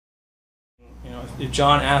know, if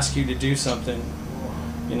John asks you to do something,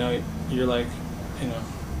 you know, you're like, you know,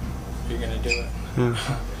 you're gonna do it.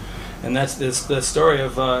 Yeah. And that's the story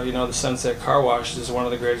of you know, the Sunset Car Wash is one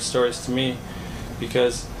of the greatest stories to me,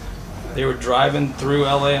 because they were driving through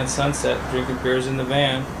LA on Sunset, drinking beers in the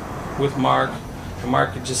van with Mark, and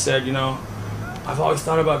Mark had just said, you know, I've always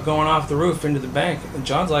thought about going off the roof into the bank, and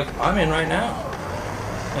John's like, I'm in right now.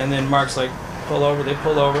 And then Mark's like, pull over. They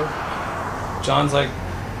pull over. John's like,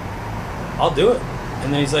 I'll do it.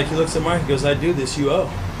 And then he's like, he looks at Mark, he goes, I do this, you owe.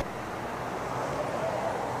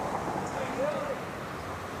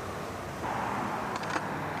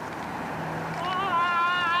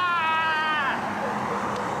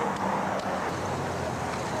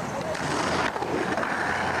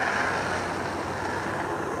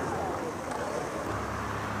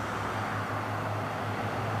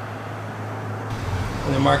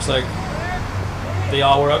 And then Mark's like, they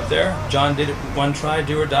all were up there. John did it one try,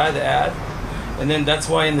 do or die, the ad. And then that's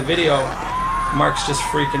why in the video, Mark's just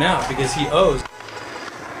freaking out because he owes.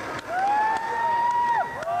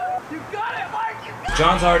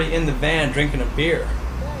 John's already in the van drinking a beer.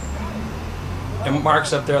 And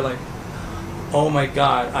Mark's up there like, oh my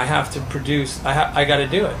God, I have to produce, I got to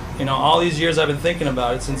do it. You know, all these years I've been thinking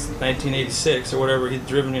about it since 1986 or whatever he'd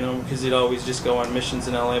driven, you know, because he'd always just go on missions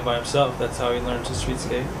in LA by himself. That's how he learned to street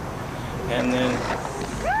skate. And then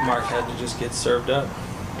Mark had to just get served up.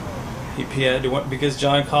 He had to, because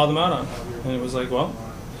John called him out on it. And it was like, well,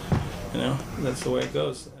 you know, that's the way it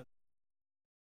goes.